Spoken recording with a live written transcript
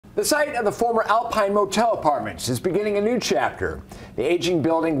The site of the former Alpine Motel apartments is beginning a new chapter. The aging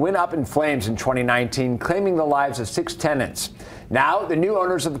building went up in flames in 2019, claiming the lives of 6 tenants. Now, the new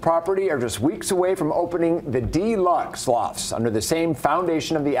owners of the property are just weeks away from opening the deluxe lofts under the same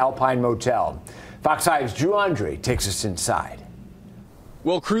foundation of the Alpine Motel. Fox 5's Drew Andre takes us inside.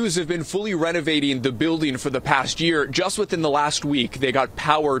 Well, crews have been fully renovating the building for the past year. Just within the last week, they got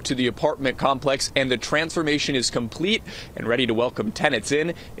power to the apartment complex, and the transformation is complete and ready to welcome tenants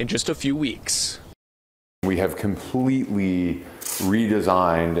in just a few weeks. We have completely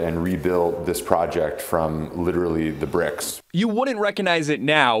redesigned and rebuilt this project from literally the bricks. You wouldn't recognize it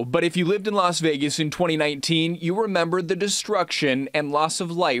now, but if you lived in Las Vegas in 2019, you remember the destruction and loss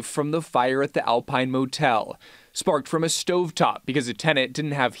of life from the fire at the Alpine Motel. Sparked from a stovetop because a tenant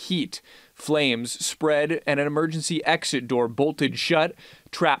didn't have heat. Flames spread and an emergency exit door bolted shut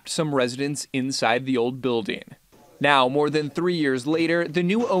trapped some residents inside the old building. Now, more than 3 years later, the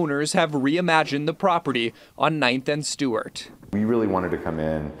new owners have reimagined the property on 9th and Stewart. We really wanted to come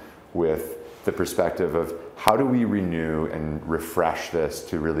in with the perspective of how do we renew and refresh this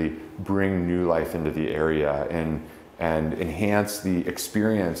to really bring new life into the area and enhance the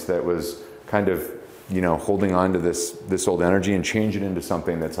experience that was kind of, holding on to this old energy and change it into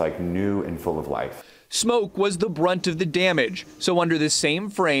something that's like new and full of life. Smoke was the brunt of the damage, so under the same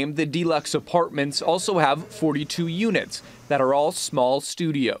frame, the deluxe apartments also have 42 units that are all small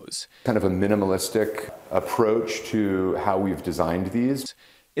studios. Kind of a minimalistic approach to how we've designed these.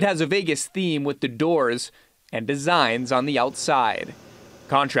 It has a Vegas theme with the doors and designs on the outside.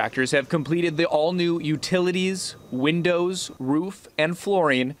 Contractors have completed the all-new utilities, windows, roof, and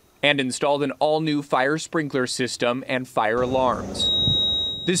flooring, and installed an all-new fire sprinkler system and fire alarms.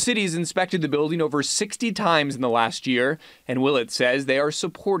 The city's inspected the building over 60 times in the last year, and Willett says they are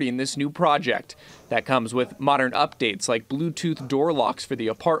supporting this new project. That comes with modern updates like Bluetooth door locks for the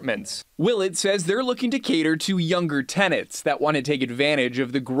apartments. Willett says they're looking to cater to younger tenants that want to take advantage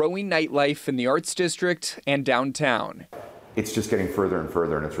of the growing nightlife in the Arts District and downtown. It's just getting further and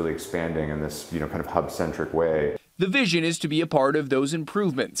further, and it's really expanding in this, kind of hub-centric way. The vision is to be a part of those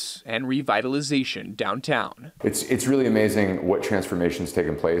improvements and revitalization downtown. It's really amazing what transformation's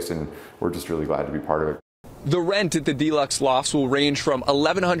taken place, and we're just really glad to be part of it. The rent at the deluxe lofts will range from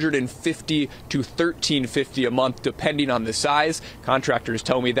 $1,150 to $1,350 a month, depending on the size. Contractors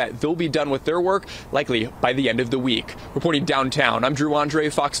tell me that they'll be done with their work likely by the end of the week. Reporting downtown, I'm Drew Andre,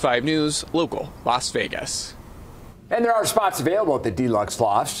 Fox 5 News, local Las Vegas. And there are spots available at the deluxe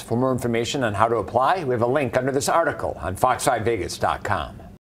lofts. For more information on how to apply, we have a link under this article on fox5vegas.com.